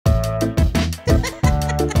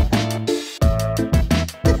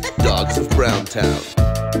Browntown.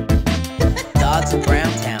 Dogs of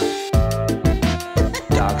Browntown.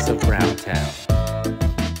 Dogs of Browntown.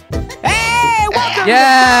 Hey, welcome.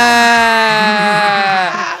 Yeah!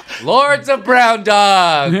 Lords of Brown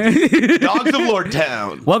Dog. Dogs of Lord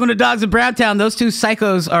Town. Welcome to Dogs of Browntown. Those two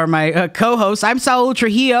psychos are my co-hosts. I'm Saul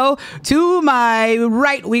Trujillo. To my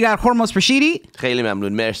right, we got Hormos Rashidi. Khayli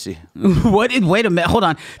Mamnoon, merci. What? Wait a minute. Hold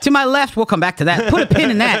on. To my left, we'll come back to that. Put a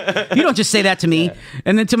pin in that. You don't just say that to me.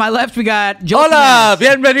 And then to my left, we got Joe. Hola,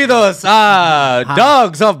 bienvenidos a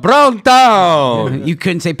Dogs of Browntown. You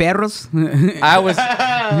couldn't say perros?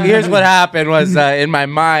 Here's what happened was in my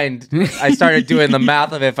mind, I started doing the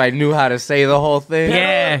math of if I knew how to say the whole thing.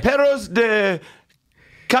 Yeah. Perros de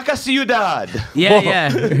Caca Ciudad.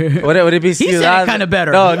 Yeah. Would it be He Ciudad? said it kind of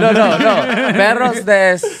better. No. Perros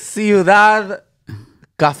de Ciudad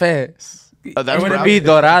Cafés. That's Would it brown. be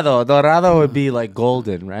dorado? Dorado would be like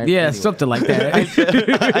golden, right? Yeah, Anyway. something like that.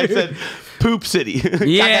 I said Poop City.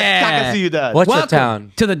 Yeah. Caca Ciudad. What's your Welcome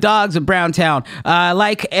town? to the Dogs of Browntown.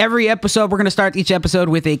 Like every episode, we're going to start each episode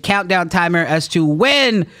with a countdown timer as to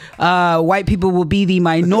when white people will be the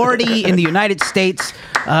minority in the United States.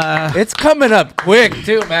 It's coming up quick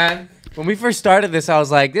too, man. When we first started this, I was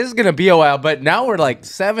like, this is going to be a while, but now we're like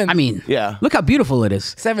seven. I mean, Yeah. look how beautiful it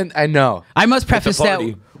is. Seven, I know. I must preface that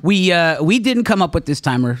party. we didn't come up with this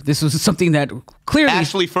timer. This was something that clearly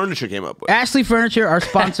Ashley Furniture came up with. Ashley Furniture, our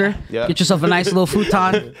sponsor. Yeah. Get yourself a nice little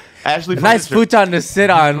futon. Ashley Nice Furniture. futon to sit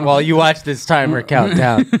on while you watch this timer count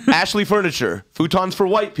down. Ashley Furniture. Futons for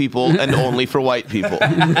white people and only for white people.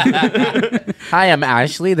 Hi, I'm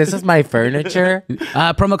Ashley. This is my furniture.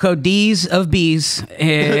 Promo code D's of B's.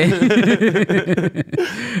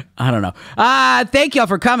 I don't know. Thank y'all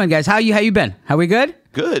for coming, guys. How you been? How we good?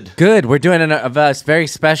 Good. Good. We're doing a very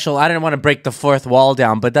special. I didn't want to break the fourth wall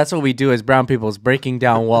down, but that's what we do as brown people is breaking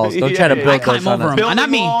down walls. Don't try to Yeah, build yeah. those Climb on over us. 'em. Building Not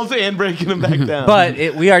me. walls and breaking them back down.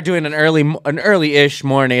 But we are doing an early-ish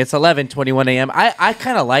morning. It's 11:21 a.m. I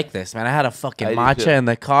kind of like this, man. I had a fucking I do matcha too. in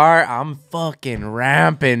the car. I'm fucking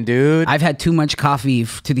ramping, dude. I've had too much coffee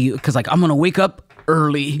because I'm gonna wake up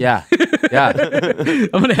early. Yeah. I'm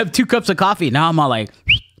gonna have 2 cups of coffee. Now I'm all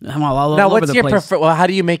all Now, over what's the your place. prefer? Well, how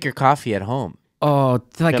do you make your coffee at home? Oh,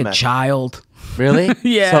 like Come a on. child. Really?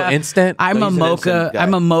 Yeah. So instant? I'm So a he's an mocha. instant guy.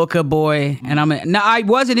 I'm a mocha boy, and I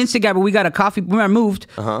was an instant guy, but we got a coffee when I moved,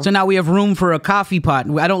 so now we have room for a coffee pot.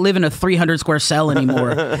 I don't live in a 300 square cell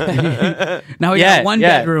anymore. Now we got one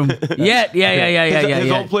bedroom. Yeah.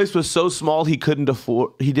 His old place was so small he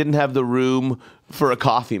didn't have the room for a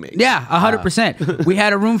coffee maker. Yeah, 100%. We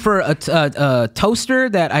had a room for a toaster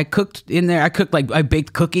that I cooked in there. I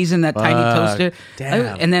baked cookies in that tiny toaster.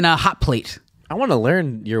 damn. And then a hot plate. I want to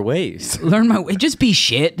learn your ways. Learn my way. Just be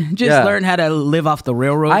shit. Just Yeah. learn how to live off the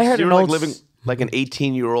railroad. I heard You an were like old living like an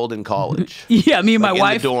 18-year-old in college. Yeah, me and my Like in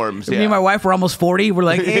wife. the dorms, Me yeah. and my wife were almost 40. We're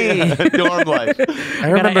like, hey. Dorm life.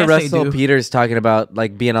 I remember essay Russell due. Peters talking about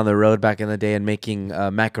like being on the road back in the day and making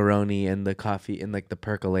macaroni in the coffee in like the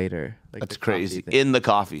percolator. Like That's the coffee crazy. thing. In the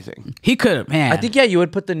coffee thing. He could have, man. I think you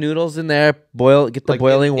would put the noodles in there, get the Like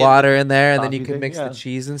boiling in water in there, and then coffee you can thing, mix yeah. the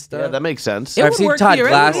cheese and stuff. Yeah, that makes sense. It I've would seen work Todd here. It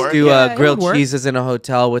Glass would work. do Yeah, it grilled would work. cheeses in a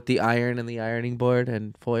hotel with the iron and the ironing board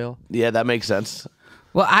and foil. Yeah, that makes sense.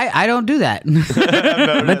 Well, I don't do that.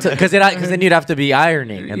 Because then you'd have to be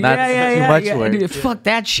ironing, and that's too much work. Dude, fuck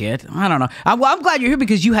that shit. I don't know. I'm glad you're here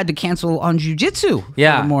because you had to cancel on jujitsu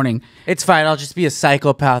Yeah. for the morning. It's fine. I'll just be a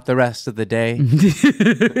psychopath the rest of the day.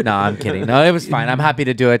 No, I'm kidding. No, it was fine. I'm happy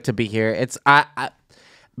to do it, to be here. It's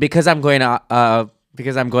because I'm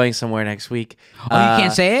going somewhere next week. Oh, you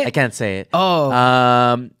can't say it? I can't say it.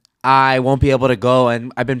 Oh. I won't be able to go,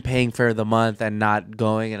 and I've been paying for the month and not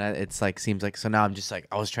going, and it's like seems like so now I'm just like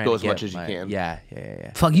I was trying Go to as get much as you my- can.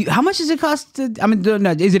 Yeah. Fuck you. How much does it cost?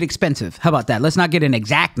 No, is it expensive? How about that? Let's not get an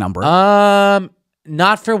exact number.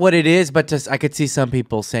 Not for what it is, but just I could see some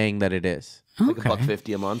people saying that it is. Like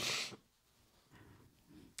 $1.50 a month.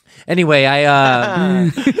 Anyway, I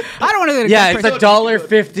don't want to. yeah, it's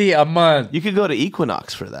 $1.50 a month. You could go to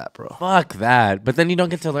Equinox for that, bro. Fuck that. But then you don't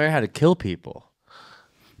get to learn how to kill people.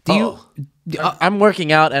 Do you? I'm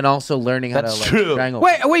working out and also learning how to That's like true. strangle.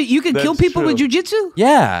 Wait. You can kill That's people with true. jujitsu?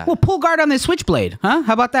 Yeah. Well, pull guard on this switchblade, huh?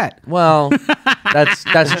 How about that? Well, that's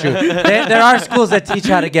true. There are schools that teach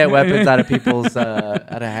how to get weapons out of people's out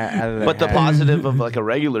of their But the hands. positive of like a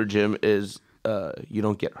regular gym is you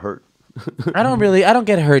don't get hurt. I don't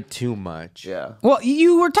get hurt too much. Yeah. Well,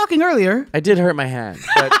 you were talking earlier. I did hurt my hand,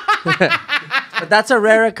 but, but that's a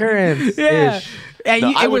rare occurrence. Yeah. And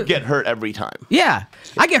No, I it would was- get hurt every time. Yeah,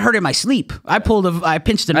 I get hurt in my sleep. I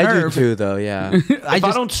pinched a I do nerve. too, though. Yeah. If I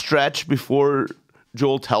don't stretch before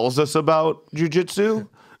Joel tells us about jujitsu,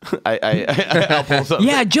 I'll pull something.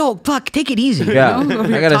 Yeah, Joe, fuck, take it easy. Yeah. You know?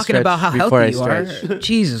 I gotta talking about how before healthy you are.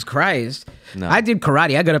 Jesus Christ. No. I did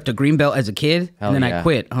karate. I got up to green belt as a kid, Hell and then yeah. I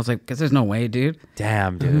quit. I was like, 'cause there's no way, dude.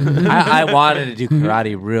 Damn, dude. I wanted to do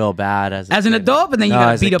karate real bad as an kid. adult, but then you No,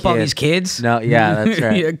 gotta as a beat up all kid. these kids. No, yeah, that's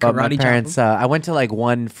right. Yeah, But my karate parents, I went to like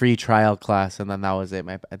one free trial class, and then that was it.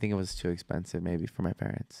 I think it was too expensive, maybe for my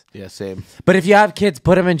parents. Yeah, same. But if you have kids,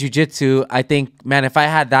 put them in jujitsu. I think, man, if I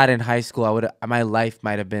had that in high school, my life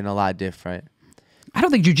might have been a lot different. I don't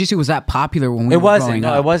think jiu-jitsu was that popular when we It were wasn't. growing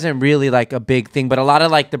No, up. it wasn't really like a big thing. But a lot of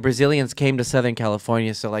like the Brazilians came to Southern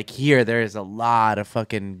California, so like here there is a lot of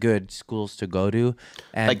fucking good schools to go to.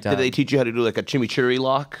 And Like, did they teach you how to do like a chimichurri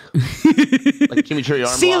lock? Like chimichurri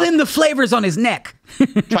arm Seal lock? in the flavors on his neck.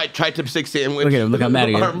 Tri-tip 6 sandwich. Look at him. Look how mad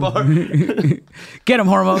he is. Arm bar. Get him,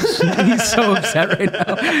 Hormos. He's so upset right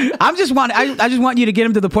now. I just want you to get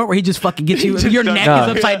him to the point where he just fucking gets you. Your neck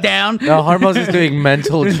is upside down. No, Hormos is doing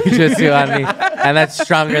mental jujitsu on me, and that's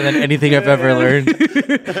stronger than anything I've ever learned.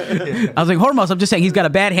 I was like, Hormos, I'm just saying he's got a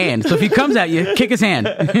bad hand. So if he comes at you, kick his hand.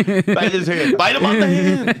 Bite his hand. Bite him on the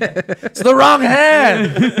hand. It's the wrong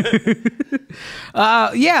hand.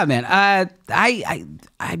 Yeah, man.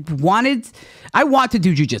 I want to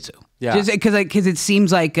do jujitsu. Yeah. Just because it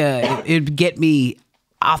seems like it'd get me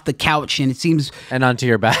off the couch, and it seems And onto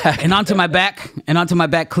your back. and onto my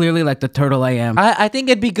back clearly like the turtle I am. I think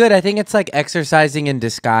it'd be good. I think it's like exercising in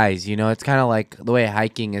disguise. You know, it's kind of like the way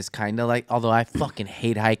hiking is kind of like, although I fucking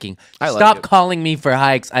hate hiking. I like Stop it. calling me for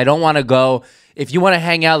hikes. I don't want to go. If you want to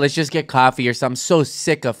hang out, let's just get coffee or something. I'm so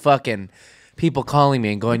sick of fucking people calling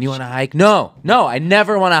me and going, you want to hike? No, I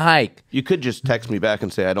never want to hike. You could just text me back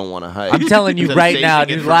and say, I don't want to hike. I'm telling you Instead of right now,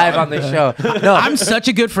 saving it dude, for live fun. on the show. No, I'm such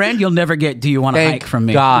a good friend. You'll never get. Do you want to thank hike from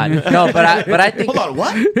me? God. No, but I think Hold on,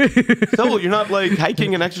 what? So you're not like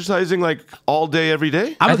hiking and exercising like all day, every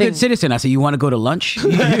day? I'm a think- good citizen. I say, you want to go to lunch?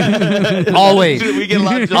 always, We get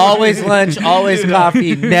lunch. always lunch, always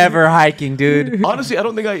coffee, never hiking, dude. Honestly, I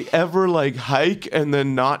don't think I ever like hike and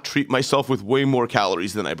then not treat myself with way more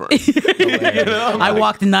calories than I burn. I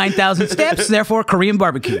walked 9,000 steps, therefore Korean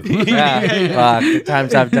barbecue. Yeah, fuck, the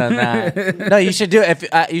times I've done that. No, you should do it.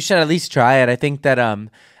 If you should at least try it. I think that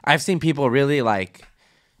I've seen people really like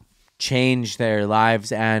change their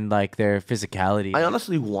lives and like their physicality. I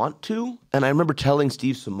honestly want to, and I remember telling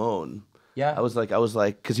Steve Simone. Yeah. I was like,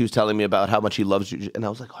 because he was telling me about how much he loves you, and I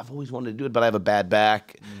was like, I've always wanted to do it, but I have a bad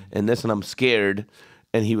back and this, and I'm scared.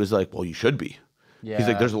 And he was like, well, you should be. Yeah. He's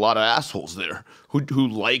like, there's a lot of assholes there who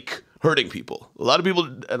like hurting people. A lot of people,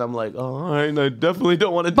 and I'm like, oh, I definitely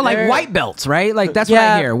don't want to. But like white belts, right? Like that's what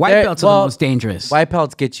I hear. White belts are the most dangerous. White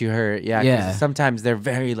belts get you hurt. Yeah. 'Cause Yeah. sometimes they're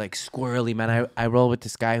very like squirrely, man. I roll with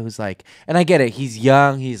this guy who's like, and I get it. He's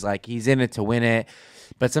young. He's in it to win it.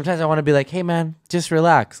 But sometimes I want to be like, hey, man, just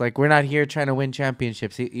relax. Like, we're not here trying to win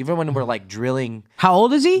championships. Even when we're like drilling How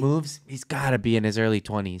old is he? moves, he's got to be in his early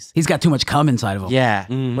 20s. He's got too much cum inside of him. Yeah.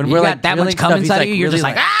 When You we're got like that drilling much cum stuff, he's, inside of you, you're really just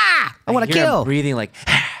like, I want to hear him kill. breathing like,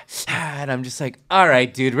 and I'm just like, all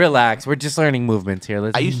right, dude, relax. We're just learning movements here.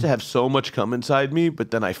 Let's. I used to have so much cum inside me,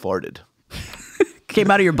 but then I farted. Came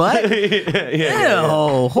out of your butt? Ew,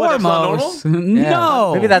 What, that's not hormones. Yeah.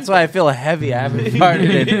 No. Maybe that's why I feel heavy. I haven't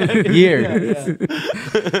farted in years.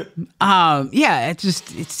 Yeah, it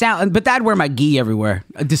sounds. But I'd wear my gi everywhere.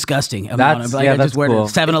 Disgusting. That's- I yeah, just that's wear cool.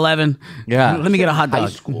 7-Eleven. Yeah. Let me get a hot High dog.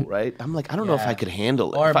 school, right? I'm like, I don't know if I could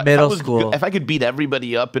handle it. Or If I middle was school. good- if I could beat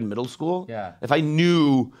everybody up in middle school. Yeah. If I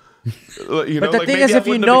knew. You know, the like thing maybe is, I if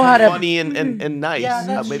you wouldn't know have how been to- funny and nice, Yeah,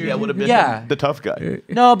 that's maybe true. I would have been Yeah. the tough guy.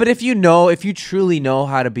 No, but if you truly know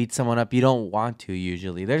how to beat someone up, you don't want to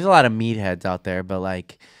usually. There's a lot of meatheads out there, but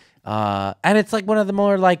like, and it's like one of the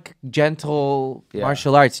more like gentle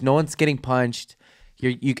martial arts. No one's getting punched.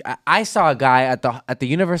 I saw a guy at the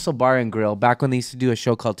Universal Bar and Grill back when they used to do a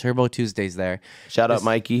show called Turbo Tuesdays there. Shout out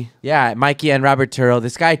Mikey. Yeah, Mikey and Robert Turo.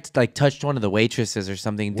 This guy like touched one of the waitresses or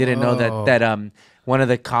something. Didn't know that one of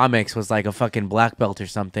the comics was like a fucking black belt or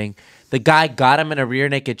something. The guy got him in a rear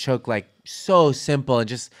naked choke, like so simple, and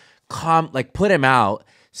just put him out.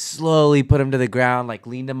 Slowly put him to the ground, like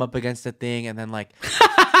leaned him up against the thing, and then like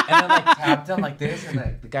tapped him like this, and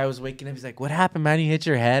like the guy was waking up. He's like, "What happened, man? You hit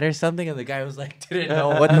your head or something?" And the guy was like, didn't know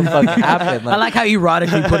what the fuck happened. I like how you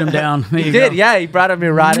erotically put him down. There he you did, go. yeah. He brought him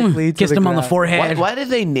erotically, to Kissed him on the ground. forehead. Why did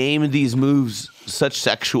they name these moves such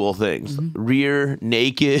sexual things. Rear,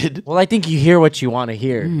 naked. Well, I think you hear what you want to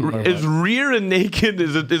hear. Is rear and naked?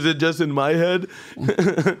 Is it just in my head?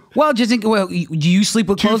 Well, just think. Well, do you sleep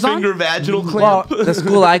with clothes on? Two-finger vaginal Well, clamp. the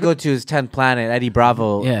school I go to is 10th Planet. Eddie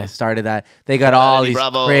Bravo started that. They got all these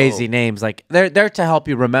crazy names. Like they're to help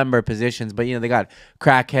you remember positions, but they got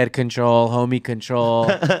crackhead control, homie control.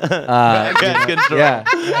 Crackhead control. Yeah.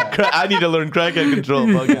 I need to learn crackhead control.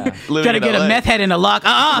 Gotta get a meth head in a lock.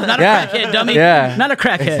 Not a crackhead, dummy. Yeah. Not a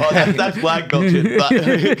crackhead. Oh, that's black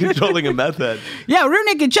culture. Controlling a meth head. Yeah, rear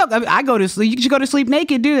naked choke. I go to sleep. You just go to sleep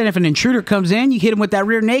naked, dude. And if an intruder comes in, you hit him with that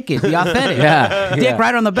rear naked. Be authentic. Dick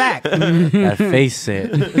right on the back. That face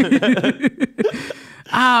it.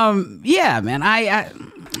 Yeah, man. I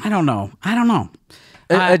don't know.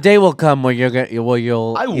 A day will come where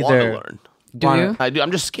you'll I want to either learn. Do you? I do.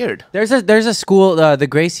 I'm just scared. There's a school, the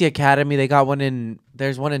Gracie Academy. They got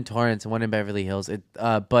there's one in Torrance and one in Beverly Hills.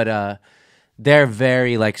 But they're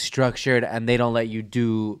very like structured, and they don't let you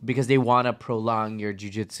do because they want to prolong your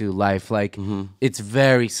jiu-jitsu life. Like it's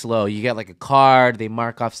very slow. You get like a card, they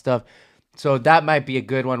mark off stuff. So that might be a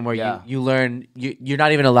good one where you learn. You're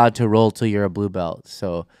not even allowed to roll till you're a blue belt.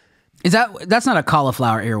 So. That's not a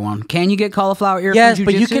cauliflower ear one? Can you get cauliflower ear? Yes, from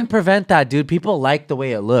but you jiu-jitsu? can prevent that, dude. People like the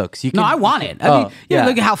way it looks. No, I want it. I mean,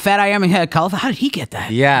 look at how fat I am and had cauliflower. How did he get that?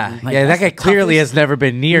 Yeah, Like, that that's guy the clearly toughest. has never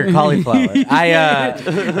been near cauliflower.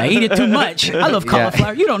 I eat it too much. I love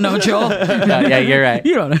cauliflower. You don't know, Joel. Yeah, you're right.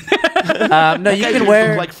 You don't know. No, you Guys can use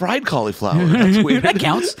wear like fried cauliflower. That's weird. That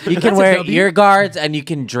counts. you That's can a wear W. ear guards and you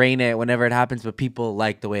can drain it whenever it happens. But people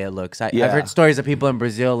like the way it looks. I've heard stories of people in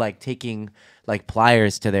Brazil like taking like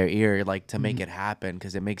pliers to their ear like to make it happen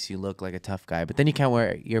because it makes you look like a tough guy. But then you can't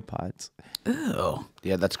wear ear pods. Ew.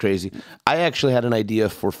 Yeah, that's crazy. I actually had an idea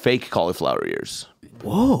for fake cauliflower ears.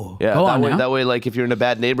 Whoa. Yeah, Go on now. that way, like if you're in a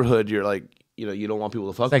bad neighborhood, you're like, you don't want people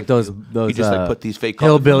to fuck It's like with those you just like put these fake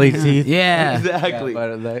hillbilly teeth. Yeah. Exactly.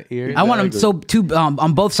 Out of the ear. I want them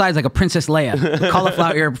on both sides like a Princess Leia.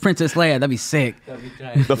 Cauliflower ear Princess Leia. That'd be sick.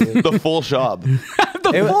 the full shop.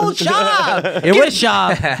 The full shop. Get a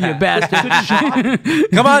shop, you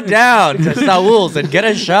bastard. Come on down to Saul's and get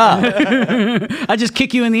a shot. I just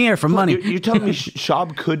kick you in the air for money. You're telling me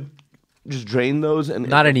Shab could just drain those and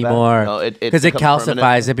Not anymore. No, Because it becomes calcifies.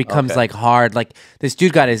 permanent? It becomes Okay. like hard. Like this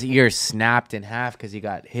dude got his ear snapped in half because he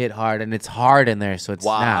got hit hard, and it's hard in there, so it snaps.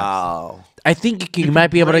 Wow. I think you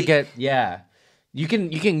might be able to get You can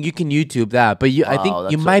YouTube that, but I think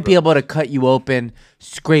that's you so might be gross. able to cut you open,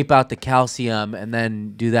 scrape out the calcium, and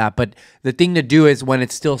then do that. But the thing to do is when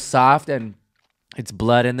it's still soft and it's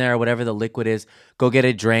blood in there or whatever the liquid is, go get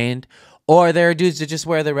it drained. Or there are dudes that just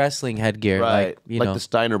wear the wrestling headgear, Right. like Like the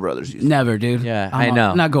Steiner brothers used to. Never, dude. Yeah, I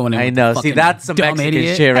know. I'm not going in. I with know. the See, fucking that's some dumb Mexican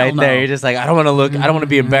idiot. shit right Hell there. no. You're just like, I don't want to look. I don't want to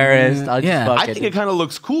be embarrassed. I'll Yeah. just I fucking think it kind of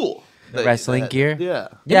looks cool. wrestling gear. Yeah.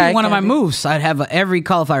 Yeah, it one of can my be. moves. I'd have every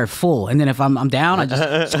cauliflower full, and then if I'm down, I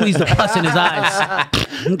just squeeze the pus in his eyes.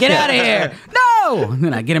 Get out of here! No! And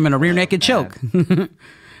then I get him in a rear naked choke.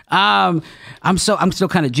 I'm still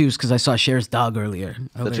kind of juiced because I saw Cher's dog earlier.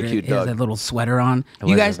 Such a He cute has dog. that little sweater on. was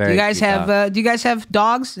You a guys, very cute do you guys have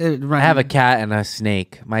dogs? I have a cat and a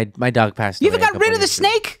snake. My dog passed You away. even a got rid couple of the years ago.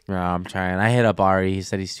 snake? No, I'm trying. I hit up Ari. He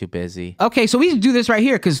said he's too busy. Okay, so we should do this right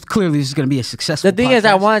here because clearly this is going to be a successful. The thing is,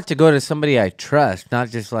 I podcast. want it to go to somebody I trust, not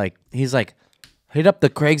just like he's like, hit up the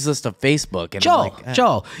Craigslist of Facebook. And I'm Joel, like,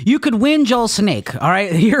 Joel, you could win Joel's snake. All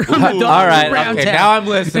right, here on the Dogs all of right, Browntown. okay, now I'm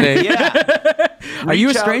listening. Are you a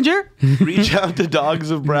Reach out. stranger? Reach out to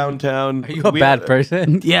Dogs of Browntown. Are you a bad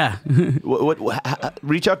person? Yeah.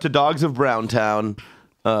 Reach out to Dogs of Browntown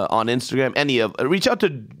on Instagram. Reach out to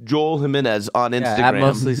Joel Jimenez on Instagram. Yeah, I'm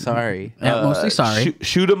mostly sorry. Mostly sorry.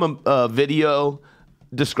 Shoot him a video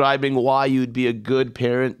describing why you'd be a good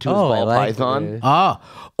parent to his ball python. it.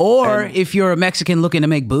 Or if you're a Mexican looking to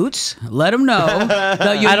make boots, let them know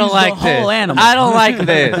that you I don't use like the this. whole animal. I don't like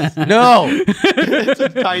this. No.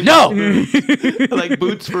 Tiny- No. like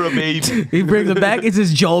boots for a baby. He brings them back. It's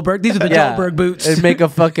his Joelberg. These are the Joelberg boots. And make a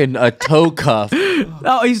fucking a toe cuff.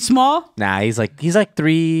 Oh, he's small? Nah, he's like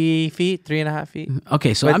 3 feet, 3.5 feet.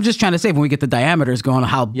 Okay, so I'm just trying to say when we get the diameters going,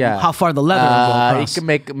 how far the leather will go He across. can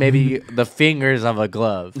make maybe the fingers of a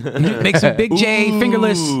glove. Make some Big J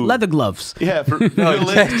fingerless leather gloves. Yeah, for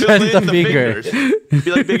just the the fingers. Be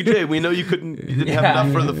like, Big J, we know you didn't have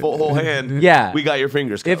enough for the whole hand. Yeah. We got your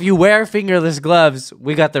fingers If covered. you wear fingerless gloves,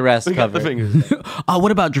 we got the rest We got covered. the fingers. Oh,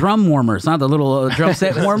 what about drum warmers? Not the little drum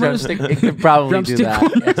set warmers? Drumstick, it could probably do that.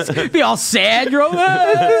 warmers. Be all sad, bro.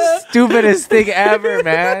 Stupidest thing ever,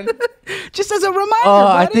 man. Just as a reminder, Oh,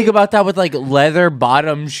 I buddy. think about that with like leather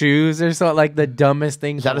bottom shoes or something, like the dumbest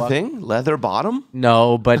things. Is that a thing? Leather bottom? No,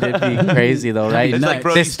 No, but it'd be crazy though, right? It's like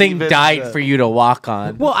Brody this thing Stevens, died for you to walk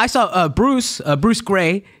on. Well, I saw Bruce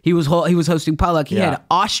Gray. He was hosting Pollock. He had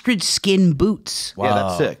ostrich skin boots. Yeah,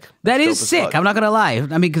 that's sick. That That's is dope as sick. fuck. I'm not gonna lie.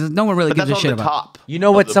 I mean, because no one really But gives that's a on shit the about. top. You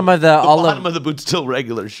know what? Some of the bottom of the boot's still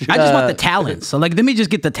regular shit. I just want the talons. So like, let me just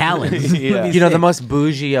get the talons. Yeah. You know, the most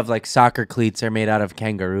bougie of like soccer cleats are made out of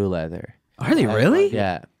kangaroo leather. Are they really?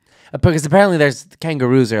 Yeah. Because apparently there's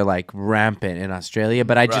kangaroos are like rampant in Australia,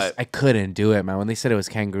 but I couldn't do it, man. When they said it was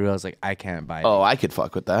kangaroo, I was like, I can't buy it. Oh, I could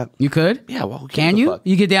fuck with that. You could? Yeah, well, Can the you? fuck?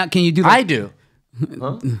 You get down? Can you do? I Like, do.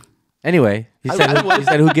 Anyway, he said,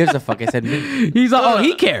 who gives a fuck? I said, me. He's like, oh,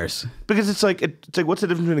 he cares. Because it's like what's the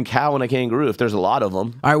difference between a cow and a kangaroo if there's a lot of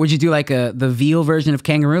them? All right, would you do like the veal version of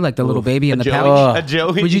kangaroo, like the little baby in the Joey, pouch? a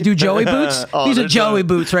Joey. Would you do Joey boots? Oh, These are there's Joey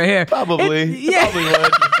boots right here. Probably. Yeah. Probably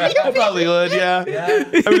would. I probably would, yeah.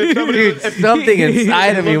 I mean, if somebody, Dude, something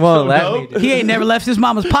inside of me won't let me. He ain't never left his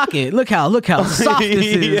mama's pocket. Look how soft this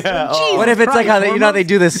is. Yeah. Jesus What if it's like Christ, how they, Hormones. they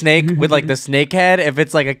do the snake with like the snake head? If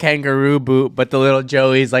it's like a kangaroo boot, but the little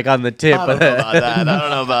Joey's like on the tip. I don't know about that. I don't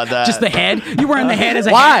know about that. Just the head? You wearing the head as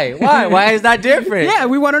a Why? head? Why is that different? Yeah,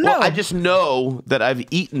 we want to know. Well, I just know that I've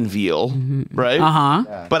eaten veal, right?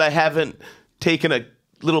 Uh-huh. But I haven't taken a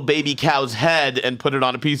little baby cow's head and put it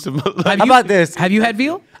on a piece of. How about this? Have you had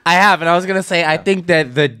veal? I have, and I was gonna say, I think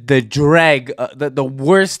that the drag, the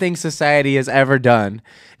worst thing society has ever done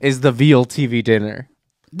is the veal TV dinner.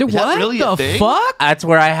 The that what really a the thing? fuck? That's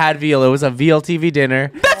where I had veal. It was a veal TV dinner.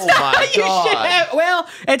 That's Oh not my how you should God. have. Well,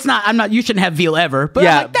 it's not. I'm not. You shouldn't have veal ever. But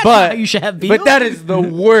Yeah, I'm like, that's but not how you should have veal. But that is the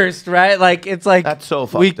worst, right? Like it's like That's so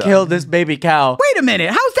we fucked up. killed this baby cow, Wait a minute.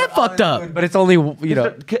 How's that fucked up? but it's only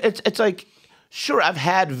It's like. Sure, I've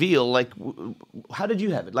had veal. Like, how did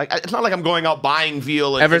you have it? Like, it's not like I'm going out buying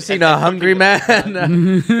veal. And, Ever seen a hungry man?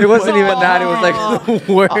 It wasn't even that. It was like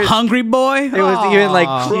the worst. A hungry boy. It was even like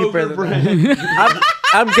cheaper. Kroger brand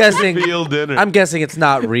I'm guessing. veal dinner? I'm guessing it's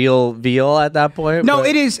not real veal at that point. No, but-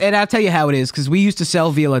 it is, and I'll tell you how it is because we used to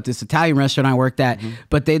sell veal at this Italian restaurant I worked at,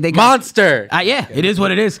 but they got Monster. yeah, it is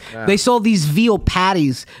what it is. They sold these veal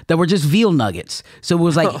patties that were just veal nuggets. So it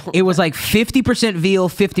was like 50% veal,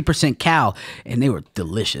 50% cow, and they were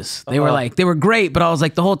delicious. They were great, but I was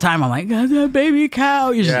like the whole time I'm like, that baby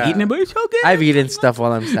cow, you're just Yeah. eating it, but it's so good. I've eaten stuff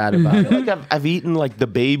while I'm sad about it. Like I've eaten like the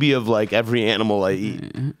baby of like every animal I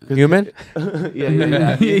eat. Human? Yeah.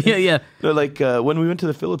 yeah. No, like when we went to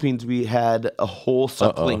the Philippines, we had a whole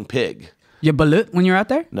suckling pig. You balut when you're out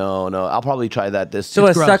there? No, I'll probably try that this. So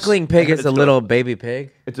a gross. suckling pig is It's a little baby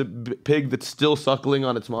pig? It's a pig that's still suckling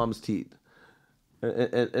on its mom's teat,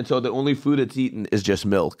 and so the only food it's eaten is just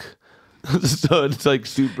milk. So it's like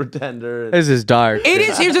super tender. This is dark. It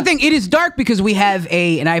is. Here's the thing. It is dark because we have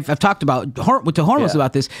and I've talked about to Hormones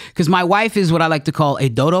about this because my wife is what I like to call a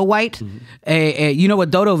dodo white. You know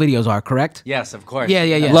what dodo videos are, correct? Yes, of course. Yeah.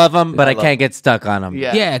 Love them, but I love can't get stuck on them.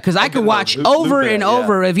 Yeah. Yeah, because I could watch over and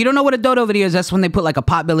over. If you don't know what a dodo video is, that's when they put like a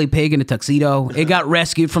potbelly pig in a tuxedo. It got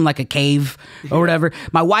rescued from like a cave or whatever.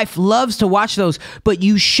 My wife loves to watch those, but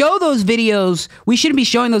you show those videos. We shouldn't be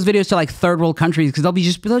showing those videos to like third world countries because they'll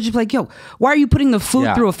just be like, yo, why are you putting the food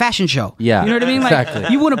Yeah. through a fashion show? Yeah, You know what I mean? Like,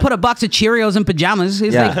 exactly. you wouldn't put a box of Cheerios in pajamas.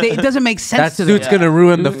 It's Yeah. like, it doesn't make sense That to them. suit's going to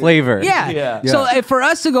ruin the flavor. Yeah. So for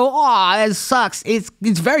us to go, oh, that sucks. It's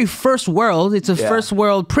very first world. It's a first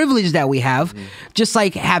world privilege that we have, just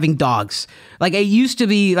like having dogs. Like it used to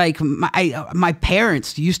be like my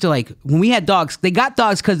parents used to like when we had dogs. They got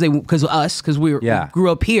dogs because we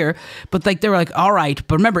grew up here. But like they were like, all right,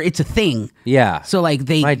 but remember it's a thing. Yeah. So like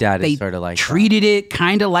My dad is sorta like that. treated it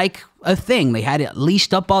kind of like a thing. They had it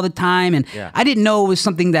leashed up all the time, and I didn't know it was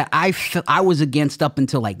something that I was against up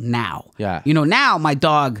until like now. Yeah. You know, now my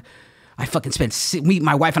dog. I fucking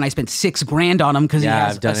my wife and I spent $6,000 on him because he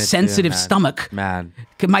has a sensitive stomach. Man.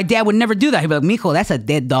 'Cause my dad would never do that. He'd be like, Mijo, that's a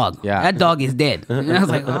dead dog. Yeah. That dog is dead. And I was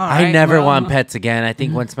like, all I right, never well. want pets again. I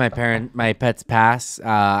think once my pets pass,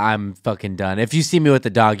 I'm fucking done. If you see me with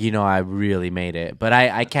a dog, you know I really made it. But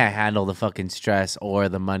I can't handle the fucking stress or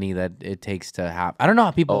the money that it takes to have. I don't know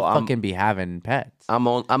how people fucking be having pets. I'm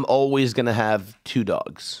always gonna have 2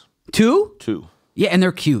 dogs. 2? 2. Yeah, and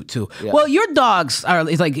they're cute too. Yeah. Well, your dogs are.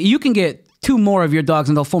 It's like you can get 2 more of your dogs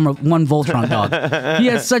and they'll form one Voltron dog.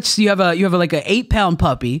 You have like an 8-pound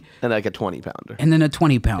puppy And like a 20-pounder. and then a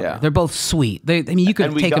 20-pounder. Yeah. They're both sweet. You could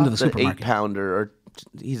And we take them to got the supermarket. 8-pounder, or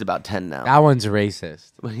he's about 10 now. That one's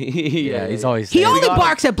racist. Yeah, He's always He saying- only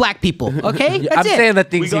barks at black people. Okay, that's I'm it. saying the We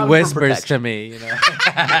things he got him for whispers to protection. me. You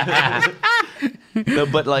know? No,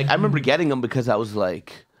 but like I remember getting him because I was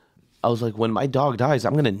like, when my dog dies,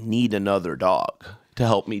 I'm gonna need another dog. to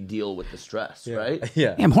help me deal with the stress, right?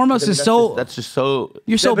 Yeah. Damn, Hormos is so. That's just so.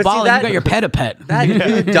 You're so but see, balling. that- You got your pet a pet. That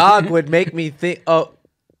new dog would make me think. Oh,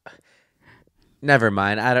 never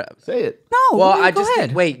mind. I don't. Say it. No, Well, go I just ahead.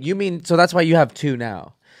 think, wait. You mean so that's why you have 2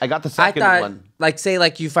 now? I got the I second thought, one. like, say,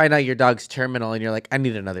 like you find out your dog's terminal, and you're like, I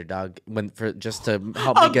need another dog just to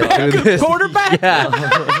help me get through this. Quarterback. Yeah,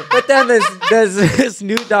 but then this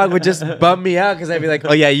new dog would just bum me out because I'd be like,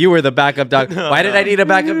 oh yeah, you were the backup dog. Why did I need a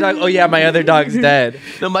backup dog? Oh yeah, my other dog's dead.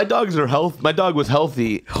 No, my dogs are My dog was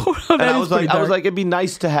healthy, and I was like, it'd be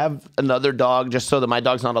nice to have another dog just so that my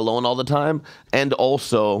dog's not alone all the time. And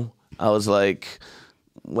also, I was like,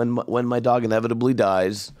 when my dog inevitably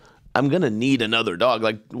dies, I'm gonna need another dog.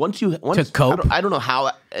 Like once to cope. I don't know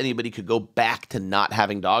how anybody could go back to not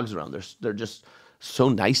having dogs around. They're just so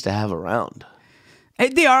nice to have around.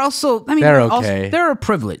 They are also. I mean, They're also- okay. they're a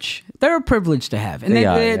privilege. They're a privilege to have, and They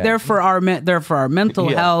are, they're for our mental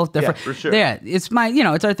Yeah. health. They're Yeah, for sure. Yeah, it's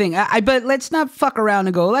it's our thing. But let's not fuck around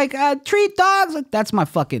and go like treat dogs like that's my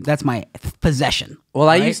possession. Well,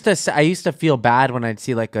 right? I used to feel bad when I'd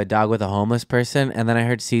see like a dog with a homeless person, and then I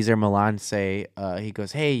heard Cesar Millan say, he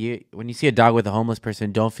goes, "Hey, when you see a dog with a homeless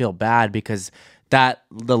person, don't feel bad because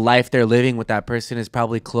the life they're living with that person is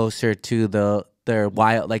probably closer to their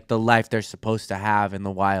wild, like the life they're supposed to have in the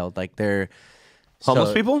wild, like they're."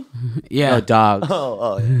 Homeless people? Yeah. No, dogs.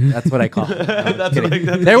 Oh, yeah. That's what I call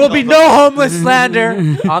them. There will be no homeless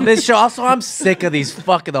slander on this show. Also, I'm sick of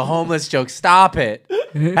the homeless jokes. Stop it.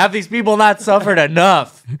 Have these people not suffered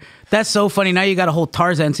enough? That's so funny. Now you got a whole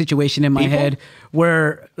Tarzan situation in my head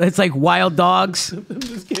where it's like wild dogs. I'm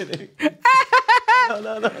just kidding.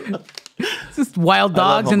 It's just wild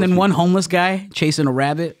dogs and then homeless one homeless guy chasing a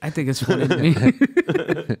rabbit. I think it's funny to me.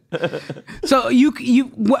 So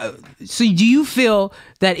so do you feel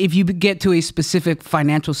that if you get to a specific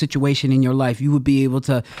financial situation in your life, you would be able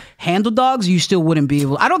to handle dogs? Or you still wouldn't be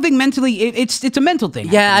able. I don't think mentally it's a mental thing.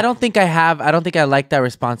 Yeah, I don't think I like that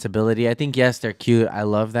responsibility. I think yes, they're cute. I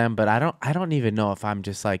love them, but I don't even know if I'm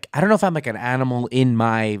just like, I don't know if I'm like an animal in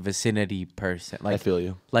my vicinity person. Like I feel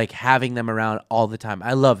you. Like having them around all the time.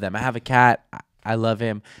 I love them. I have a cat. I love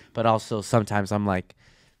him, but also sometimes I'm like,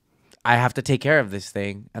 I have to take care of this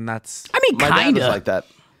thing, and that's. I mean, My dad kind was of. like that.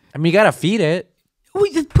 I mean, you gotta feed it.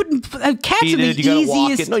 We just putting cats Feed are the it, you gotta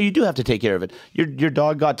walk easiest. it. No, you do have to take care of it. Your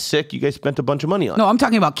dog got sick. You guys spent a bunch of money on it. No, I'm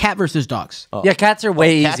talking about cat versus dogs. Yeah, cats are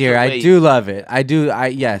way cats easier. are I way do love it.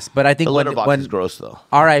 Yes, but I think The litter box when is gross though.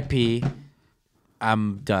 R.I.P.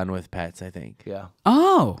 I'm done with pets. I think. Yeah.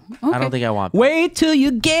 Oh, okay. I don't think I want. Wait till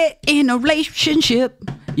you get in a relationship.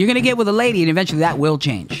 You're gonna get with a lady, and eventually that will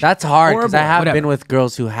change. That's hard Or a because boy, I have whatever. been with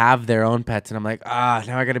girls who have their own pets, and I'm like,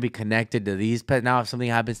 now I gotta be connected to these pets. Now if something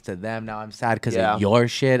happens to them, now I'm sad because Yeah. of your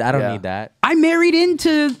shit. I don't Yeah. need that. I married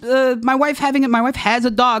into my wife having it. My wife has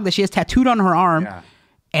a dog that she has tattooed on her arm, Yeah.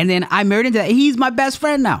 and then I married into that. He's my best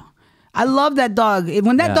friend now. I love that dog.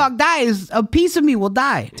 When that Yeah. dog dies, a piece of me will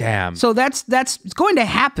die. Damn. So that's it's going to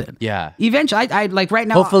happen. Yeah. Eventually, I like right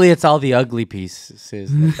now. Hopefully, it's all the ugly pieces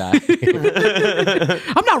that die.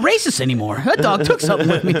 I'm not racist anymore. That dog took something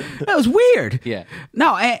with me. That was weird. Yeah.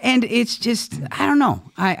 No, and it's just I don't know.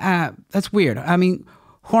 That's weird. I mean,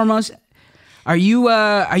 Hormos. Are you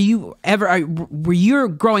were you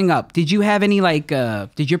growing up? Did you have any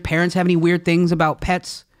did your parents have any weird things about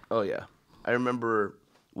pets? Oh yeah. I remember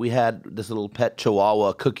we had this little pet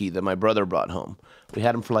Chihuahua Cookie that my brother brought home. We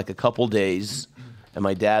had him for like a couple days, and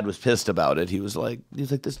my dad was pissed about it. He was like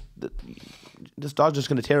this dog's just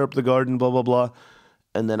gonna tear up the garden, blah blah blah.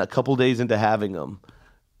 And then a couple days into having him,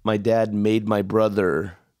 my dad made my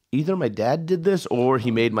brother. Either my dad did this or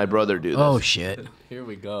he made my brother do this. Oh shit. Here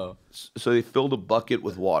we go. So they filled a bucket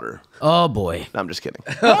with water. Oh boy. No, I'm just kidding.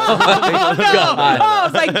 Oh,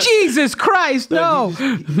 it's like Jesus Christ, no.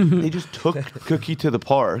 They just took Cookie to the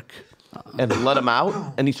park and let him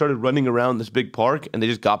out, and he started running around this big park, and they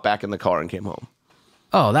just got back in the car and came home.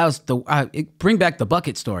 Oh, that was bring back the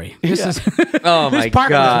bucket story. This is Oh this my part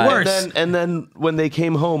God. was worse. And then when they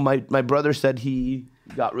came home, my brother said he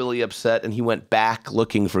got really upset, and he went back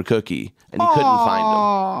looking for Cookie, and he couldn't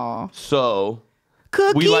find him. So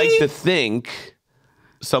Cookie. we like to think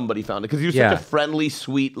somebody found it because he was Yeah. such a friendly,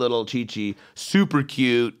 sweet little Chi-Chi, super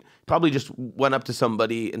cute. Probably just went up to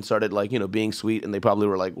somebody and started being sweet, and they probably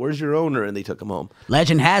were like, "Where's your owner?" And they took him home.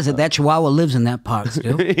 Legend has it that Chihuahua lives in that park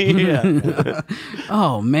still. Yeah.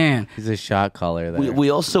 Oh man. He's a shot caller there. We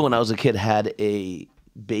also, when I was a kid, had a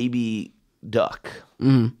baby duck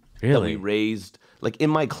that we Really? raised. Like in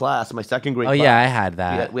my class, my second grade Oh class. yeah, I had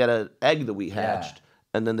that. We had an egg that we hatched,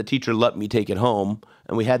 and then the teacher let me take it home,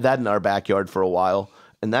 and we had that in our backyard for a while,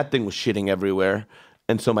 and that thing was shitting everywhere.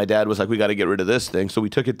 And so my dad was like, we got to get rid of this thing. So we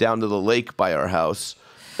took it down to the lake by our house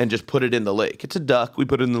and just put it in the lake. It's a duck. We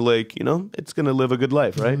put it in the lake. You know, it's going to live a good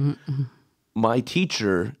life, right? My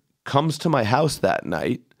teacher comes to my house that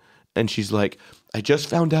night and she's like, I just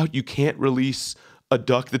found out you can't release a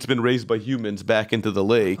duck that's been raised by humans back into the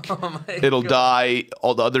lake. It'll die.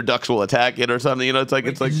 All the other ducks will attack it or something. You know, it's like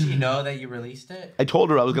Did she know that you released it? I told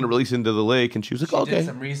her I was going to release it into the lake, and she was like, "Okay." Did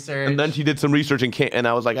some research, and then she did some research and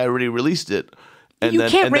I was like, "I already released it." And You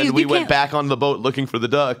can't raise- then we you went can't- back on the boat looking for the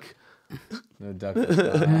duck. The duck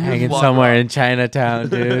hanging somewhere in Chinatown,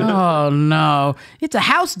 dude. Oh no, it's a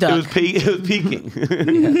house duck. It was peeking.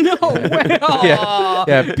 No way. Oh,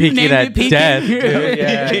 Yeah, peeking named at it Peking? death, dude.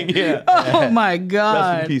 Yeah. Peeking, yeah. Oh my Rest in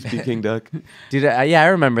god. peace, Peking duck. Dude, yeah, I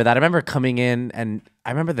remember that. I remember coming in and I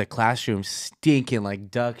remember the classroom stinking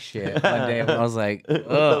like duck shit one day. And I was like, What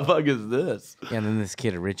the ugh. fuck is this? Yeah, and then this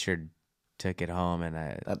kid Richard took it home, and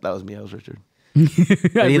That was me. I was Richard.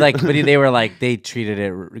 they were like they treated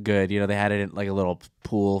it good. You know, they had it in like a little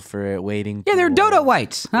pool for it waiting. Yeah, they're pool. dodo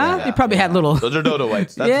whites, huh? Yeah, they probably had little. Those are dodo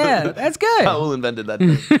whites. That's Yeah, that's good. Saul invented that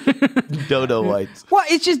term. Dodo whites. Well,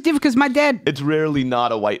 it's just different because my dad. It's rarely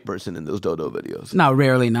not a white person in those dodo videos. No,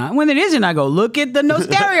 rarely not. When it isn't, I go, look at the no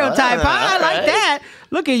stereotype. Huh? I like that.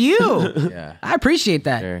 Look at you. Yeah. I appreciate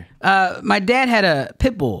that. Sure. My dad had a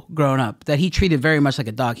pit bull growing up that he treated very much like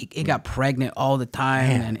a dog. He got pregnant all the time,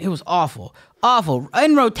 and it was awful. Awful.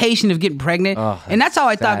 In rotation of getting pregnant. Oh, and that's how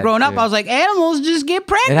I thought sad, growing up. dude. I was like, animals just get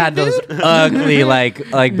pregnant, It had those dude. ugly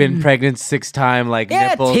like been pregnant 6 times like Yeah,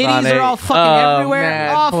 nipples titties on it. are all fucking Oh, everywhere.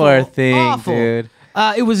 Man, Awful. poor thing, Awful. dude.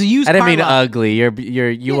 It was a used I didn't car mean lot. ugly. You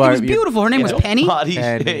Yeah, are. it was beautiful. Her name was Penny. Body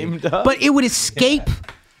Penny. shamed. Huh? But it would escape.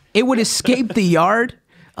 It would escape the yard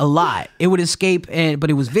a lot. It would escape, but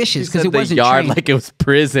it was vicious because it the wasn't yard trained. like it was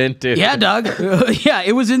prison, dude. Yeah, Doug. Yeah,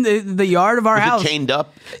 it was in the yard of our Was house. it chained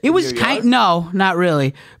up? It was in your yard? no, not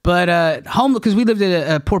really. But homeless, because we lived in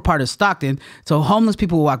a poor part of Stockton, so homeless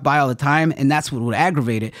people would walk by all the time, and that's what would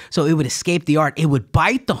aggravate it. So it would escape the yard. It would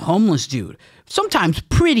bite the homeless dude. Sometimes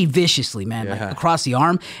pretty viciously, man, like across the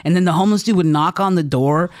arm. And then the homeless dude would knock on the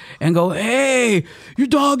door and go, "Hey, your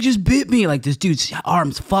dog just bit me." Like this dude's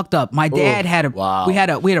arm's fucked up. My dad had a wow. we had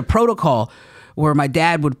a protocol where my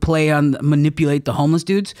dad would manipulate the homeless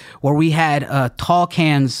dudes, where we had tall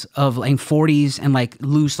cans of like 40s and like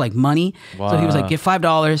loose like money. So he was like, get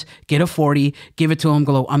 $5, get a 40, give it to him,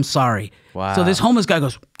 go, "I'm sorry." Wow. So this homeless guy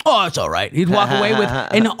goes, "Oh, it's all right." He'd walk away with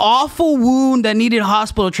an awful wound that needed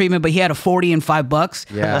hospital treatment, but he had a 40 and $5.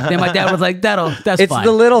 Yeah. Then my dad was like, that's It's fine.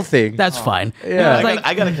 the little thing. That's fine. Yeah. I was like,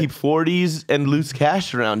 I gotta keep 40s and loose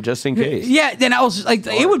cash around just in case. yeah, then I was like,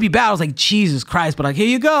 it would be bad. I was like, Jesus Christ, but like, here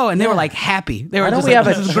you go. And they were like happy. They were Why don't just we like,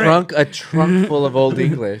 have "This is a great." trunk full of old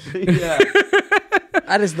English? Yeah.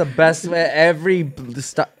 That is the best way.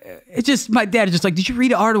 It's just my dad is just like, "Did you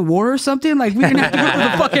read Art of War or something? Like we didn't have to go to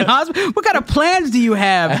the fucking hospital. What kind of plans do you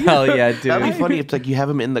have?" Hell yeah, dude. That'd be funny if like you have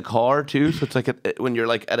him in the car too. So it's like when you're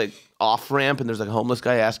like at a off ramp and there's like a homeless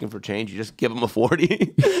guy asking for change, you just give him a 40.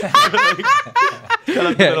 Cut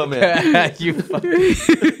up the middle, man. You fuck-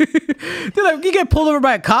 They're like, "You get pulled over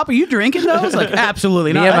by a cop? Are you drinking those?" Like,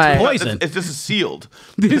 absolutely not. Me and That's my- poison. It's just sealed.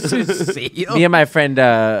 This is sealed. Me and my friend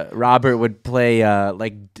Robert would play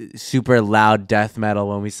like super loud death metal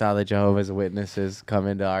when we saw the Jehovah's Witnesses come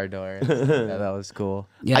into our door. Yeah, that was cool.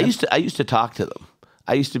 Yeah. I used to talk to them.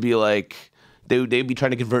 I used to be like they'd be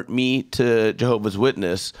trying to convert me to Jehovah's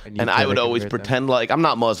Witness, And you and I try to would always convert them. pretend like I'm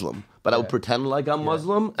not Muslim, but I would pretend like I'm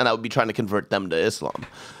Muslim, and I would be trying to convert them to Islam.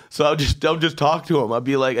 So I would just talk to them. I'd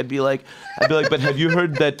be like, but have you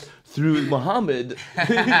heard that through Muhammad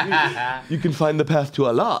you can find the path to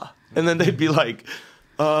Allah? And then they'd be like,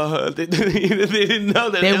 they didn't know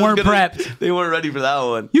that They it was weren't prepped. They weren't ready for that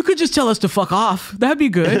one. You could just tell us to fuck off. That'd be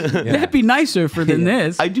good. That'd be nicer for than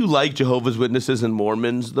this. I do like Jehovah's Witnesses and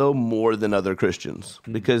Mormons, though, more than other Christians.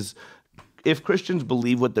 Because if Christians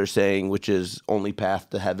believe what they're saying, which is only path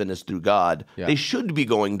to heaven is through God, they should be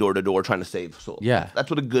going door to door trying to save souls. Yeah. That's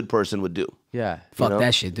what a good person would do. Yeah. Fuck know?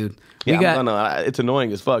 that shit, dude. Yeah, We got. I know, it's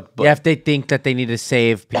annoying as fuck. But Yeah, if they think that they need to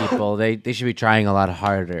save people, they should be trying a lot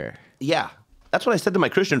harder. yeah, that's what I said to my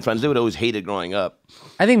Christian friends. They would always hate it growing up.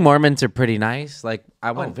 I think Mormons are pretty nice. Like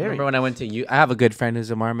very. remember when I went to I have a good friend who's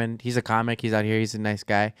a Mormon. He's a comic. He's out here. He's a nice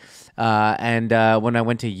guy. And when I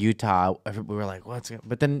went to Utah, we were like, "What's?"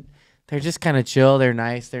 But then they're just kind of chill. They're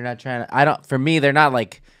nice. They're not trying to. For me, they're not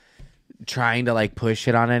like trying to like push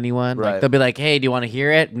it on anyone. Right. Like they'll be like, "Hey, do you want to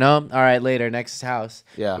hear it?" No. All right, later, next house.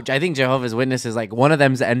 Yeah. Which I think Jehovah's Witnesses, like one of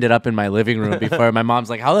them's ended up in my living room before. My mom's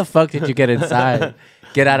like, "How the fuck did you get inside?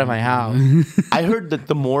 Get out of my house." I heard that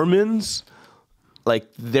the Mormons, like,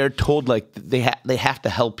 they're told like they have to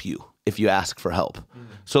help you if you ask for help.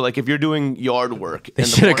 So like if you're doing yard work, They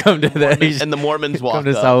should have come to and the Mormons walk come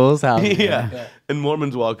to up. Saul's house. Yeah. And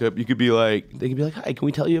Mormons walk up, they could be like, "Hi, can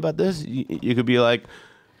we tell you about this?" You could be like,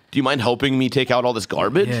 "Do you mind helping me take out all this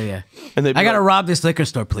garbage?" Yeah. And I gotta rob this liquor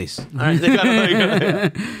store, please. All right, they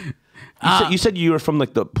gotta, you said you were from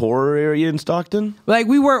like the poorer area in Stockton. Like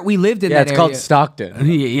we lived in Yeah, that it's area. called Stockton.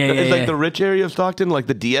 Yeah. It's like the rich area of Stockton, like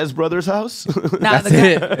the Diaz brothers' house. Nah, That's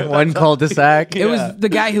it. One cul-de-sac. It was the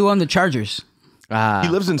guy who owned the Chargers. He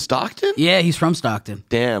lives in Stockton? Yeah, he's from Stockton.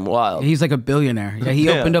 Damn, wild. He's like a billionaire. Yeah, he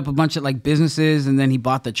opened up a bunch of like businesses, and then he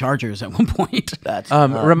bought the Chargers at one point. That's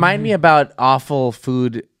Remind me about awful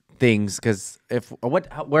food things, because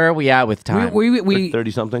where are we at with time? We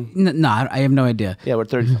 30 something. no, I have no idea. Yeah, we're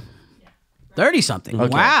 30 something. 30 something.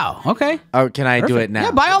 Wow. Okay. Oh, can I do it now?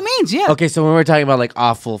 Yeah, by all means. Yeah. Okay, so when we're talking about like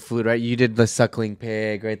awful food, right? You did the suckling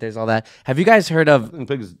pig, right? There's all that. Have you guys heard of?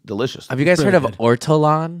 Pig is delicious. Have you guys heard of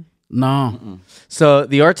ortolan? No. So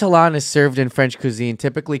the ortolan is served in French cuisine,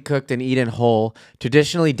 typically cooked and eaten whole.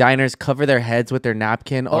 Traditionally, diners cover their heads with their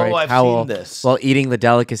napkin or a I've towel seen this. while eating the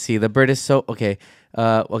delicacy. The bird is so okay.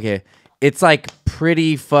 It's like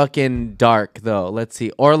pretty fucking dark though. Let's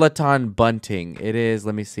see, orlaton bunting. It is.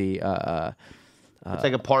 Let me see. It's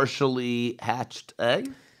like a partially hatched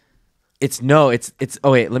egg. It's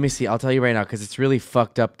oh wait, let me see. I'll tell you right now because it's really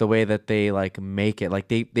fucked up the way that they like make it. Like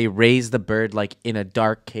they raise the bird like in a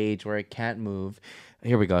dark cage where it can't move.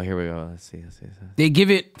 Here we go. Let's see. They give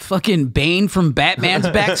it fucking Bane from Batman's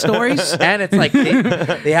backstories. And it's like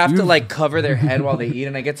they have to like cover their head while they eat,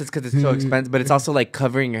 and I guess it's because it's so expensive, but it's also like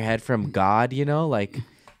covering your head from God, you know, like.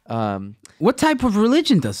 What type of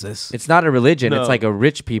religion does this? It's not a religion. No. It's like a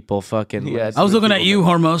rich people fucking. Yeah, it's I was rich looking at people you,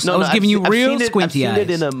 thing. Hormos. I was giving you real squinty I've eyes. seen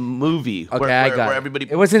it in a movie. Okay, where, I where, got where it. everybody.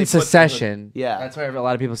 It was in they put Secession. Yeah, That's where a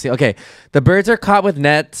lot of people see. Okay, the birds are caught with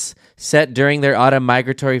nets set during their autumn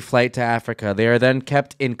migratory flight to Africa. They are then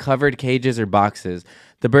kept in covered cages or boxes.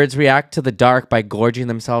 The birds react to the dark by gorging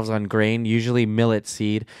themselves on grain, usually millet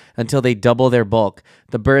seed, until they double their bulk.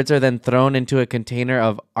 The birds are then thrown into a container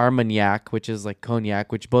of armagnac, which is like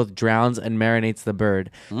cognac, which both drowns and marinates the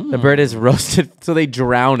bird. The bird is roasted, so they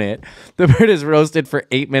drown it. The bird is roasted for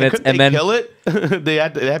 8 minutes, Couldn't and they then kill it. they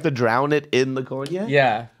have to drown it in the cognac.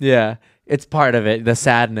 yeah. It's part of it, the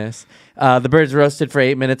sadness. The bird's roasted for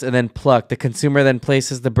 8 minutes and then plucked. The consumer then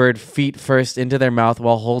places the bird feet first into their mouth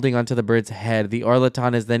while holding onto the bird's head. The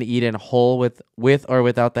orlaton is then eaten whole with or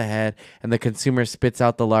without the head, and the consumer spits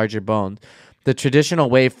out the larger bones. The traditional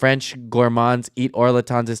way French gourmands eat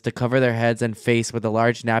orlatons is to cover their heads and face with a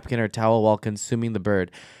large napkin or towel while consuming the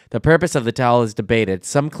bird. The purpose of the towel is debated.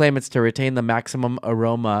 Some claim it's to retain the maximum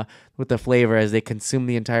aroma with the flavor as they consume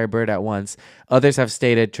the entire bird at once. Others have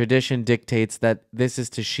stated tradition dictates that this is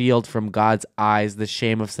to shield from God's eyes the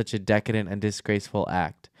shame of such a decadent and disgraceful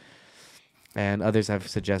act. And others have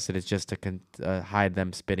suggested it's just to hide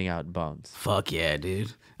them spitting out bones. Fuck yeah,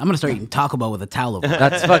 dude. I'm gonna start eating Taco Bell with a towel over.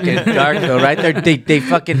 That's fucking dark though, right?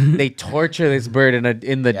 They torture this bird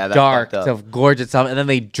in the dark to gorge itself, and then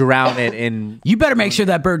they drown it in. You better make sure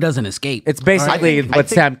that bird doesn't escape. It's basically I think-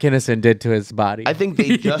 Sam Kinison did to his body. I think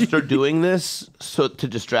they just are doing this to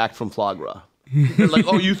distract from foie gras. They're like,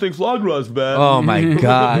 "Oh, you think foie gras is bad? Oh my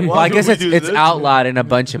god! Well, I don't guess we it's do it's this? outlawed in a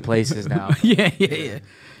bunch of places now. yeah.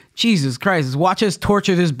 Jesus Christ! Watch us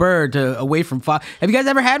torture this bird away from foie. Have you guys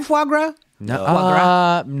ever had foie gras? No, Foie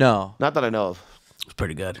gras? no. Not that I know of." It's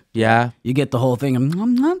pretty good. Yeah. You get the whole thing. It's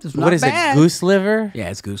not What is bad. it? Goose liver? Yeah,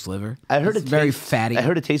 it's goose liver. I heard it's it very tastes- fatty. I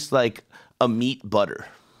heard it tastes like a meat butter.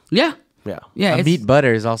 Yeah. Yeah, Yeah. It's, Meat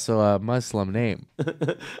butter is also a Muslim name.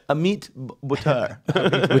 a meat butter.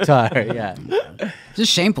 Butar, yeah.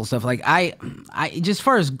 just shameful stuff. Like I just as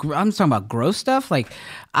far as I'm talking about gross stuff. Like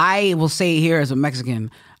I will say here as a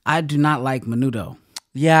Mexican, I do not like menudo.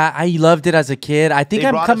 Yeah, I loved it as a kid. I think They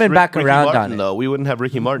I'm brought us coming back Ricky around Martin, on it. though. We wouldn't have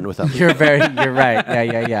Ricky Martin without him. You're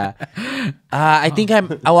right. Yeah. I think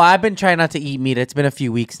I've been trying not to eat meat. It's been a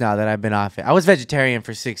few weeks now that I've been off it. I was vegetarian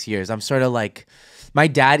for 6 years. I'm sort of like, my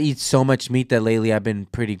dad eats so much meat that lately I've been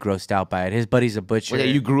pretty grossed out by it. His buddy's a butcher. Yeah,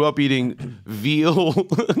 you grew up eating veal.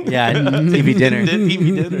 Yeah, TV dinner.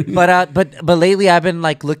 TV dinner. But lately I've been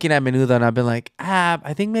like looking at menudo and I've been like,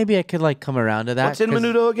 I think maybe I could like come around to that. What's in 'cause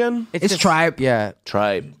menudo again? It's tribe. Yeah.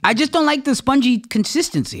 Tribe. I just don't like the spongy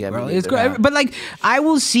consistency, Yeah, bro. me It's neither. great, but like I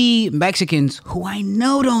will see Mexicans who I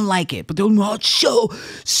know don't like it, but they're oh, it's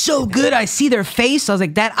so good. I see their face. I was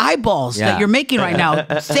like, that eyeballs Yeah. that you're making right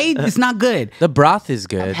now, say it's not good. The broth broth is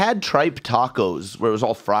good. I've had tripe tacos where it was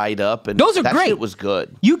all fried up, and Those are that great. shit was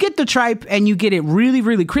good. You get the tripe and you get it really,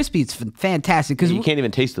 really crispy. It's fantastic. Because You can't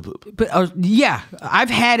even taste the poop. But yeah, I've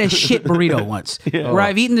had a shit burrito once where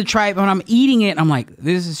I've eaten the tripe and I'm eating it. I'm like,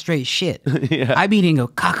 this is straight shit. I'm eating a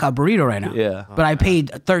caca burrito right now. Yeah. But I paid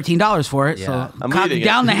 $13 for it. So I'm cock eating it.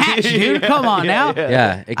 down the hatch, dude. Come on now.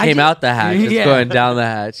 Yeah, it I came did- out the hatch. It's Yeah. going down the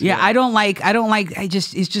hatch. Yeah, I don't like.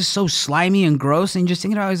 It's just so slimy and gross. And just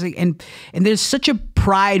thinking about, I was like, and there's such a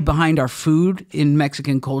pride behind our food in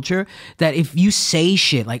Mexican culture that if you say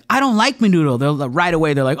shit like, I don't like menudo, they'll right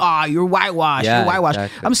away they're like, oh, you're whitewashed. Yeah, you're whitewashed.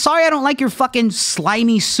 exactly. I'm sorry, I don't like your fucking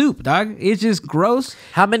slimy soup, dog. It's just gross.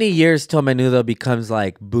 How many years till menudo becomes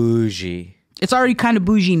like bougie? It's already kind of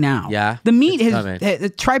bougie now. Yeah? The meat It's has, coming. the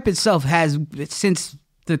tripe itself has, since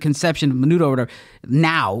the conception of menudo or whatever,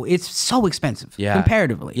 now it's so expensive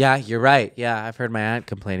comparatively. Yeah, you're right. Yeah, I've heard my aunt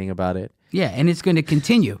complaining about it. Yeah, and it's going to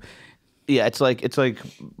continue. Yeah, it's like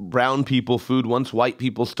brown people food. Once white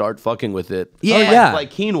people start fucking with it, Yeah. Oh, yeah.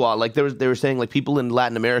 like quinoa. Like they were saying, like people in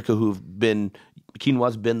Latin America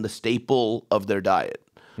quinoa's been the staple of their diet.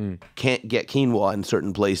 Can't get quinoa in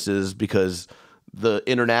certain places because the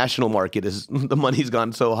international market the money's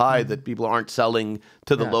gone so high that people aren't selling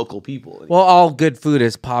to the local people. Well, all good food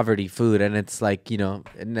is poverty food, and it's like,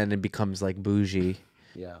 and then it becomes like bougie.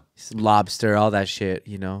 Yeah. Lobster, all that shit,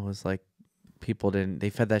 it was like they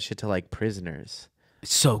fed that shit to like prisoners.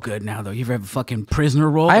 It's so good now, though. You ever have a fucking prisoner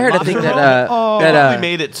roll? I heard a Lobster thing roll? that They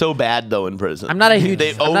made it so bad though in prison. I'm not a huge-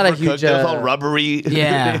 They I'm not a overcooked huge, it. It was all rubbery.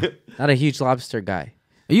 Yeah. not a huge lobster guy.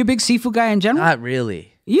 Are you a big seafood guy in general? Not really.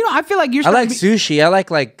 I feel like you're I like starting to sushi. I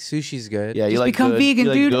like sushi's good. Yeah, you just like become good. vegan,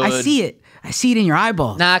 You like dude. I good. see it. I see it in your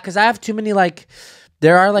eyeballs. Nah, because I have too many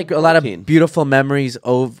there are like a lot Protein. of beautiful memories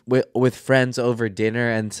with friends over dinner,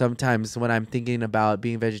 and sometimes when I'm thinking about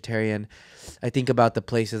being vegetarian, I think about the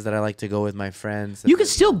places that I like to go with my friends. You can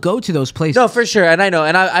still go to those places. No, for sure, and I know,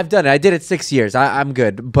 and I've done it. I did it 6 years. I'm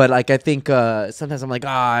good, but like I think sometimes I'm like,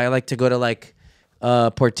 I like to go to like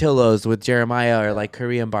Portillo's with Jeremiah, or like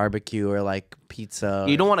Korean barbecue, or like pizza.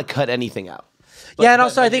 You don't want to cut anything out. Yeah, and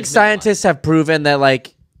also I think scientists have proven that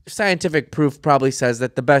like scientific proof probably says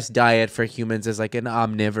that the best diet for humans is like an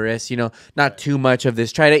omnivorous, not too much of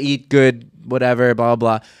this. Try to eat good, whatever, blah,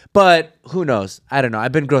 blah, blah. But who knows? I don't know.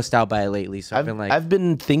 I've been grossed out by it lately. So I've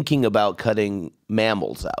been thinking about cutting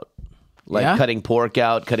mammals out. Like cutting pork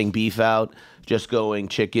out, cutting beef out, just going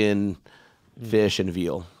chicken, fish, and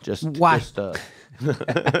veal. Why?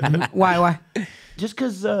 Why? Just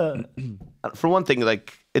because, for one thing,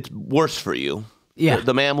 like it's worse for you. Yeah.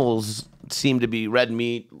 The mammals seem to be red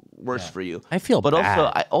meat, worse for you. I feel but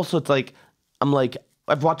bad. also it's like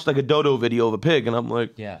I've watched like a dodo video of a pig, and I'm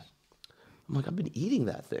like, yeah. I've been eating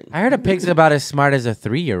that thing. I heard a pig's about as smart as a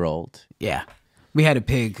 3-year-old. Yeah. We had a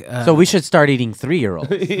pig. So we should start eating 3-year-olds.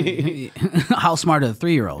 How smart are the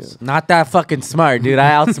 3-year-olds? Not that fucking smart, dude.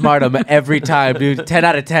 I outsmart them every time, dude. 10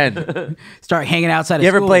 out of 10. Start hanging outside of You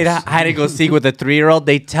ever schools. played hide and go seek with a 3-year-old?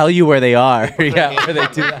 They tell you where they are. Yeah, where they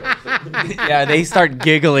do that. Yeah, they start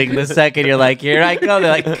giggling the second you're like, here I go.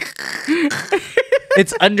 They're like,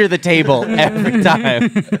 it's under the table every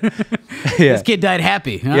time. Yeah. This kid died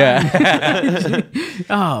happy. Huh? Yeah.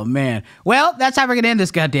 Oh, man. Well, that's how we're going to end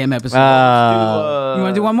this goddamn episode. You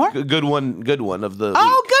want to do one more? Good one of the.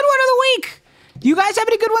 Oh, good one of the week. Do you guys have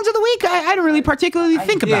any good ones of the week? I didn't really particularly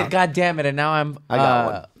think about. God damn it. And now I'm. I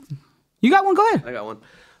got one. You got one? Go ahead. I got one.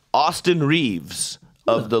 Austin Reeves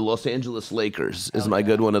of the Los Angeles Lakers is my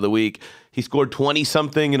good one of the week. He scored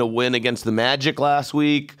 20-something in a win against the Magic last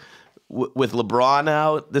week with LeBron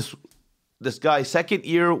out. This guy,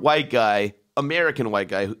 second-year white guy, American white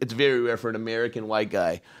guy. It's very rare for an American white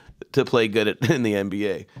guy to play good in the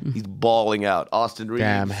NBA. He's balling out. Austin Reeves.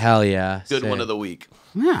 Damn, hell yeah. Good Sick. one of the week.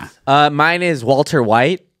 Yeah. Mine is Walter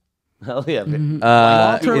White. Hell yeah.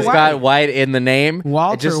 Walter He's White. got White in the name.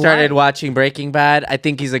 Walter I just started White. watching Breaking Bad. I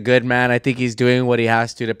think he's a good man. I think he's doing what he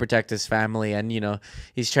has to protect his family, and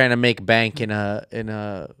he's trying to make bank in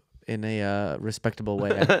a respectable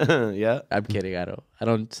way. Yeah. I'm kidding. I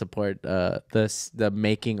don't support the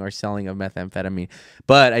making or selling of methamphetamine,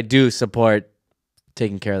 but I do support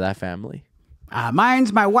taking care of that family.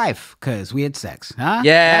 Mine's my wife, because we had sex. Huh?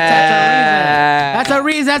 Yeah. That's a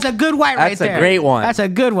reason. That's a good white right That's a there. great one. That's a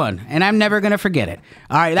good one. And I'm never going to forget it.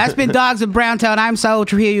 All right. That's been Dogs of Browntown. I'm Saul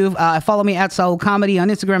Trujillo. Follow me at Saul Comedy on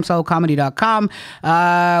Instagram, saulcomedy.com.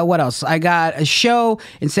 What else? I got a show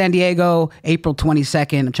in San Diego, April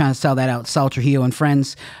 22nd. I'm trying to sell that out. Saul Trujillo and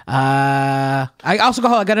Friends. I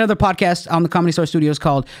got another podcast on the Comedy Store Studios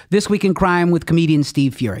called This Week in Crime with comedian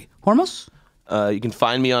Steve Fury. Hormos? You can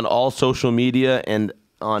find me on all social media and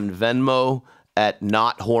on Venmo at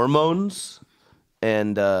Not Hormones.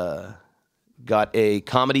 and got a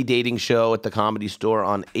comedy dating show at the Comedy Store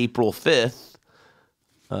on April 5th.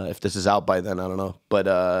 If this is out by then, I don't know.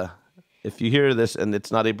 But if you hear this and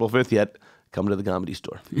it's not April 5th yet, come to the Comedy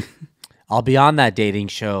Store. I'll be on that dating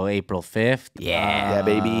show April 5th. Yeah,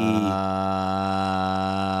 baby.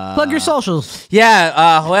 Plug your socials.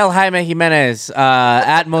 Yeah, Joel Jaime Jimenez.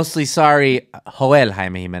 At Mostly Sorry. Joel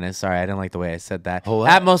Jaime Jimenez. Sorry, I didn't like the way I said that. Joel.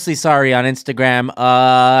 At Mostly Sorry on Instagram.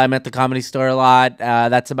 I'm at the Comedy Store a lot.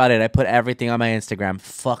 That's about it. I put everything on my Instagram.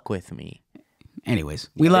 Fuck with me. Anyways,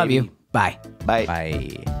 we love baby. you. Bye. Bye.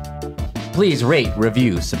 Bye. Please rate,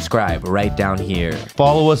 review, subscribe right down here.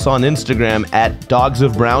 Follow us on Instagram at Dogs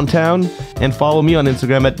of Browntown, and follow me on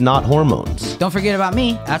Instagram at Not Hormones. Don't forget about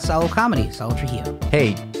me. That's Saul Comedy. Saul Trujillo.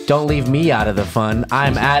 Hey, don't leave me out of the fun.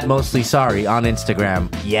 I'm at Mostly Sorry on Instagram.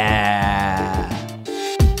 Yeah.